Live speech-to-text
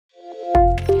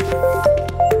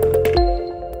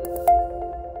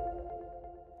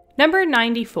Number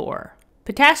 94,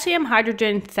 potassium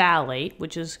hydrogen phthalate,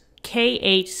 which is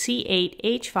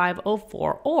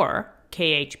KHC8H5O4 or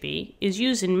KHP, is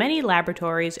used in many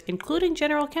laboratories, including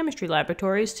general chemistry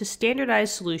laboratories, to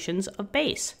standardize solutions of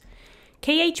base.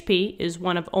 KHP is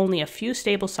one of only a few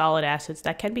stable solid acids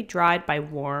that can be dried by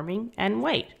warming and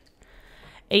weight.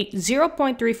 A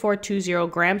 0.3420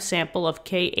 gram sample of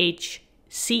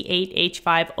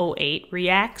KHC8H5O8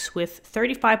 reacts with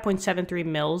 35.73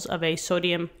 mils of a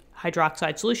sodium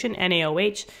hydroxide solution,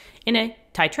 NaOH, in a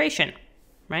titration,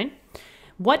 right?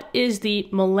 What is the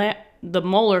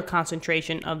molar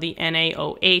concentration of the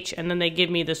NaOH? And then they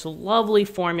give me this lovely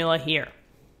formula here.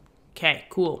 Okay,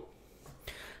 cool.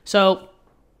 So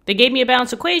they gave me a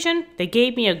balanced equation. They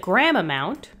gave me a gram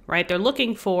amount, right? They're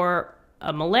looking for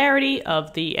a molarity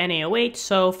of the NaOH.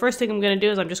 So first thing I'm going to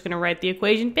do is I'm just going to write the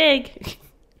equation big.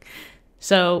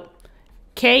 So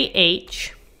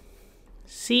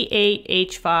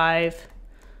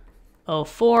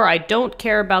KHC8H5O4. I don't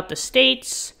care about the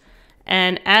states.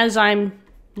 And as I'm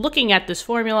looking at this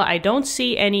formula, I don't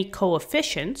see any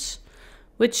coefficients,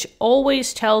 which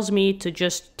always tells me to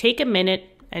just take a minute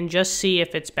and just see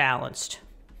if it's balanced,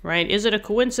 right? Is it a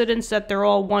coincidence that they're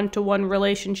all one-to-one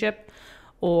relationship?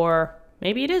 Or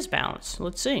maybe it is balanced.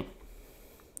 Let's see.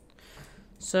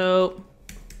 So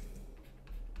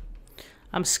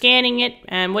I'm scanning it,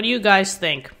 and what do you guys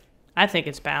think? I think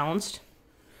it's balanced.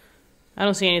 I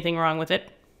don't see anything wrong with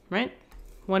it, right?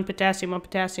 One potassium,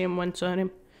 one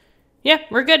sodium. Yeah,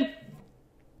 we're good.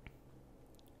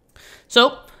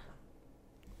 So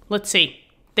let's see.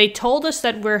 They told us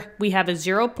that we have a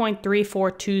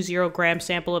 0.3420 gram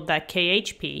sample of that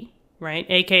KHP, right?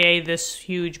 AKA this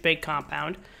huge big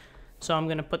compound. So I'm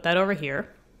going to put that over here.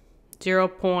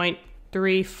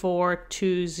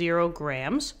 0.3420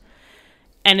 grams.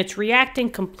 And it's reacting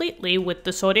completely with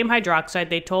the sodium hydroxide.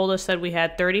 They told us that we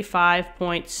had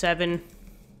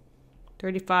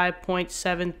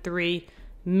 35.73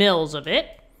 mils of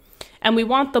it. And we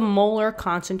want the molar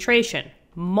concentration.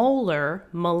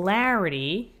 Molarity,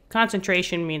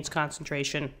 concentration means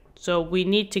concentration. So we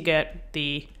need to get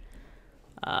the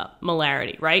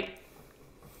molarity, right?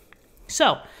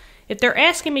 So if they're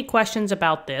asking me questions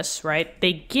about this, right,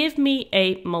 they give me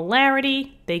a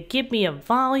molarity, they give me a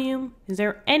volume. Is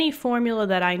there any formula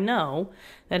that I know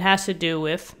that has to do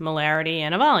with molarity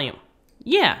and a volume?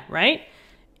 Yeah, right?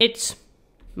 It's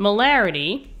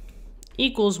molarity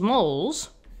equals moles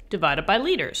divided by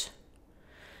liters.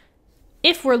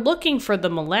 If we're looking for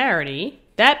the molarity,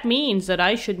 that means that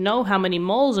I should know how many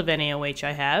moles of NaOH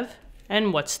I have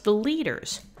and what's the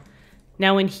liters.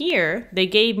 Now in here, they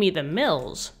gave me the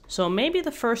mils, so maybe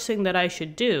the first thing that I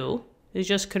should do is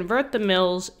just convert the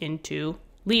mils into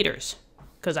liters,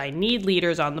 because I need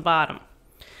liters on the bottom.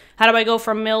 How do I go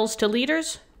from mils to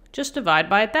liters? Just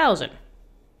divide by 1,000.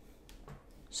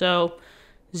 So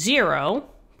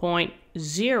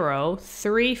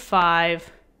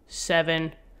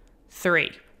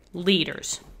 0.03573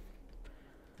 liters.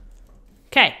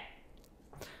 Okay,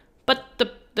 but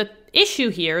the issue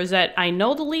here is that I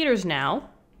know the liters now,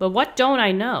 but what don't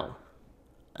I know?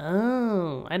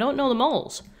 Oh, I don't know the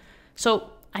moles.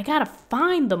 So I gotta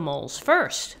find the moles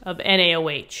first of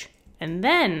NaOH, and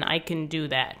then I can do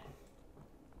that.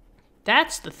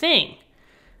 That's the thing.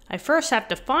 I first have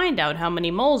to find out how many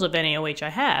moles of NaOH I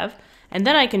have, and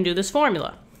then I can do this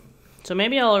formula. So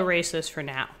maybe I'll erase this for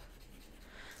now.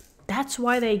 That's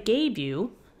why they gave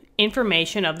you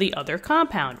information of the other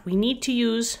compound. We need to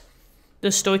use the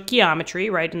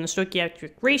stoichiometry, right, and the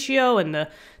stoichiometric ratio and the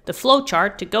flow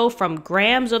chart to go from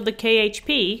grams of the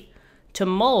KHP to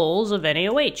moles of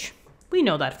NaOH. We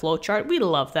know that flow chart. We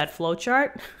love that flow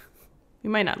chart. We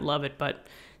might not love it, but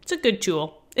it's a good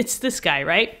tool. It's this guy,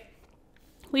 right?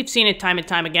 We've seen it time and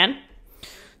time again.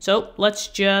 So let's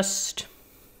just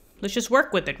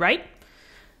work with it, right?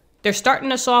 They're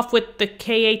starting us off with the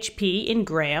KHP in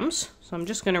grams. So I'm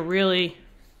just going to really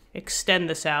extend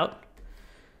this out.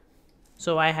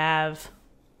 So I have,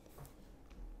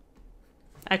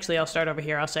 actually I'll start over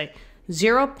here. I'll say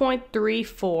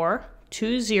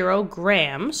 0.3420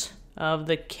 grams of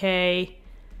the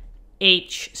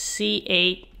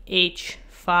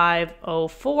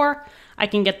KHC8H5O4. I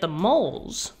can get the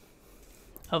moles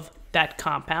of that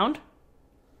compound,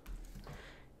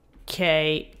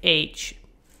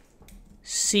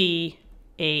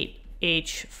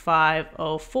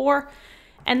 KHC8H5O4,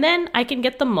 and then I can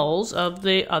get the moles of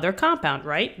the other compound,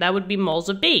 right? That would be moles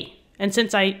of B. And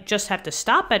since I just have to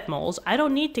stop at moles, I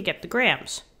don't need to get the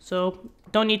grams. So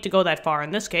don't need to go that far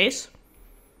in this case.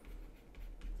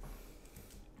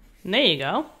 And there you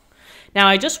go. Now,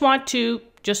 I just want to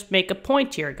make a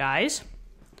point here, guys.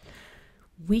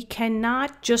 We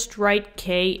cannot just write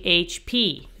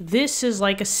KHP. This is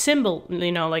like a symbol,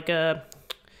 you know, like a,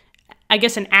 I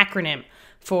guess an acronym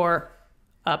for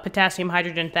potassium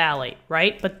hydrogen phthalate,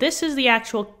 right? But this is the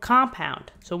actual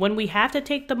compound. So when we have to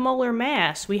take the molar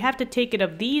mass, we have to take it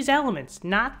of these elements,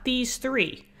 not these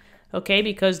three, okay?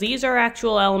 Because these are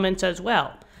actual elements as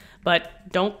well.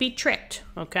 But don't be tricked,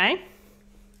 okay?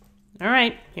 All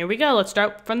right, here we go. Let's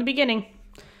start from the beginning.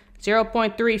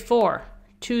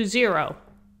 0.3420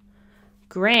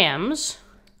 grams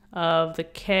of the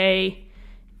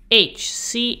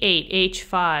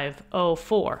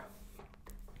KHC8H5O4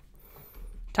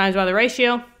 times by the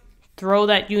ratio. Throw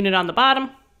that unit on the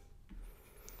bottom.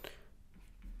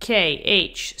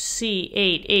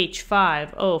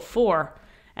 KHC8H5O4.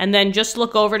 And then just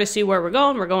look over to see where we're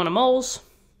going. We're going to moles.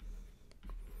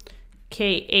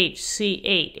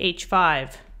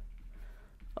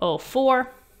 KHC8H5O4.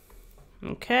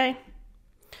 Okay.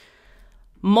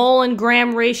 Mole and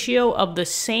gram ratio of the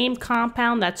same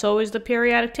compound, that's always the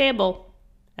periodic table.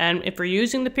 And if we're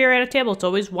using the periodic table, it's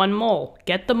always 1 mole.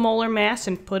 Get the molar mass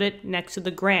and put it next to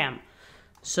the gram.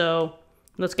 So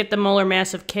let's get the molar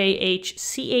mass of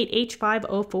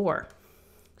KHC8H5O4.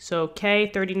 So K,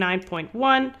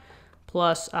 39.1,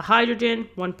 plus a hydrogen,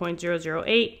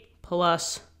 1.008,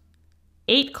 plus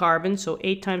 8 carbons, so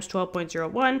 8 times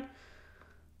 12.01,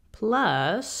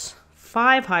 plus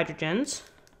 5 hydrogens,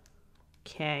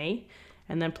 K,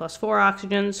 and then plus 4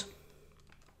 oxygens.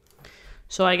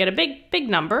 So I get a big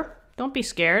number. Don't be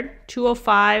scared.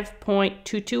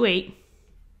 205.228.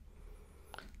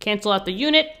 Cancel out the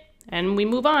unit, and we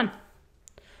move on.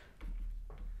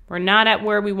 We're not at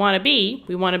where we want to be.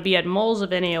 We want to be at moles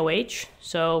of NaOH.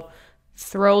 So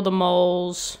throw the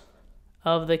moles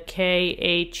of the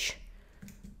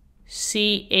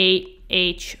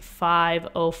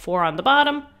KHC8H5O4 on the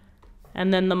bottom,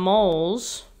 and then the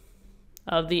moles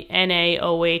of the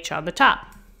NaOH on the top.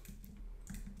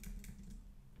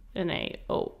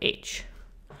 NaOH.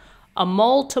 A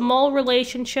mole-to-mole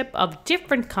relationship of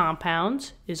different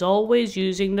compounds is always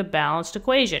using the balanced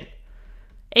equation,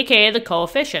 aka the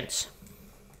coefficients.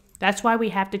 That's why we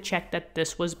have to check that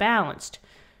this was balanced,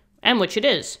 and which it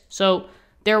is. So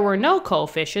there were no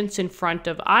coefficients in front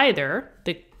of either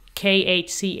the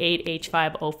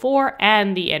KHC8H5O4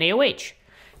 and the NaOH.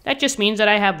 That just means that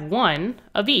I have 1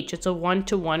 of each. It's a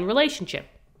 1-to-1 relationship.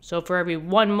 So for every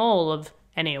 1 mole of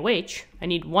NaOH, I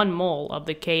need 1 mole of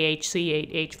the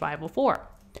KHC8H5O4.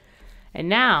 And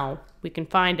now we can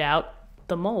find out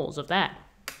the moles of that.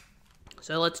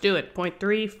 So let's do it.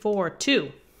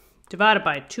 0.342 divided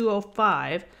by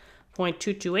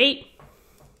 205.228.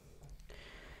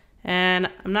 And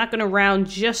I'm not going to round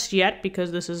just yet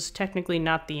because this is technically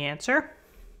not the answer.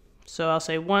 So I'll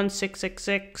say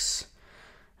 1.666.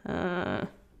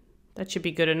 That should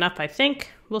be good enough, I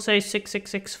think. We'll say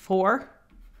 6.664.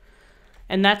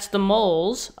 And that's the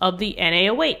moles of the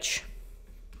NaOH.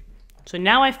 So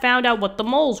now I found out what the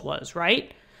moles was,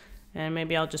 right? And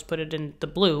maybe I'll just put it in the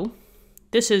blue.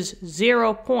 This is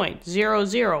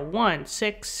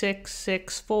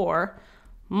 0.00166664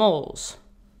 moles.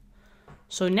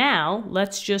 So now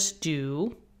let's just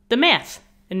do the math.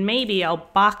 And maybe I'll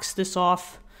box this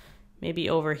off maybe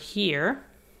over here.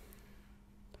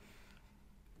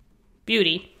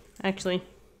 Beauty, actually.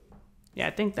 Yeah,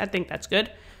 I think that's good.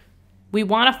 We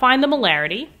want to find the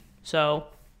molarity. So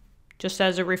just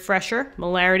as a refresher,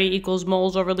 molarity equals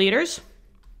moles over liters.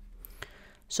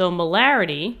 So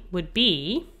molarity would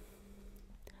be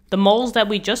the moles that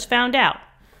we just found out.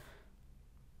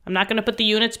 I'm not going to put the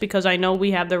units because I know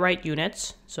we have the right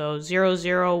units. So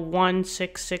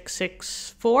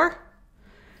 0.00166664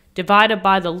 divided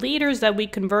by the liters that we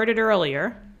converted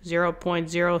earlier,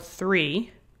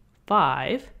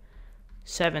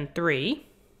 0.03573.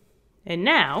 And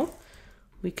now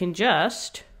we can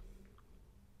just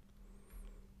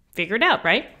figure it out,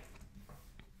 right?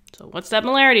 So what's that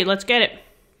molarity? Let's get it.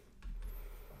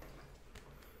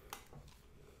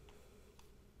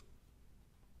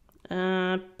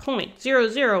 Uh,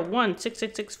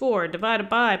 0.00166664 divided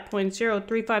by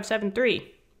 0.03573.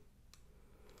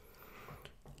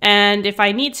 And if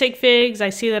I need sig figs, I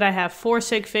see that I have 4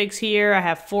 sig figs here. I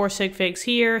have 4 sig figs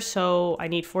here, so I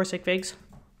need 4 sig figs.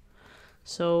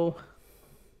 So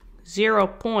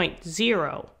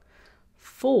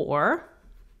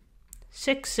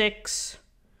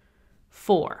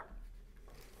 0.04664.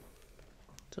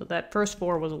 So that first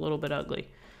 4 was a little bit ugly.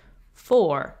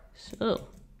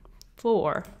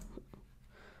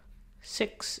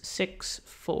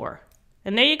 4.664.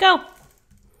 And there you go.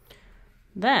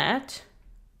 That,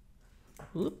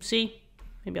 oopsie,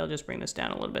 Maybe I'll just bring this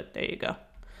down a little bit. There you go.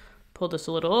 Pull this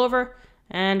a little over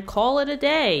and call it a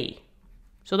day.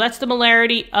 So that's the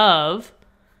molarity of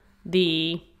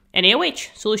the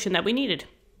NaOH solution that we needed.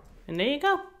 And there you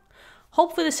go.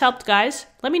 Hopefully this helped, guys.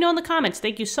 Let me know in the comments.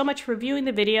 Thank you so much for viewing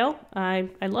the video. I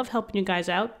love helping you guys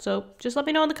out. So just let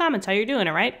me know in the comments how you're doing,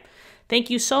 all right? Thank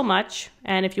you so much.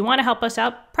 And if you want to help us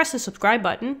out, press the subscribe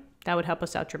button. That would help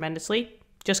us out tremendously.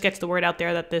 Just gets the word out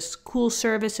there that this cool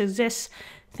service exists.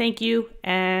 Thank you,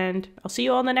 and I'll see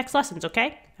you all in the next lessons,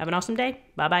 okay? Have an awesome day.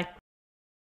 Bye-bye.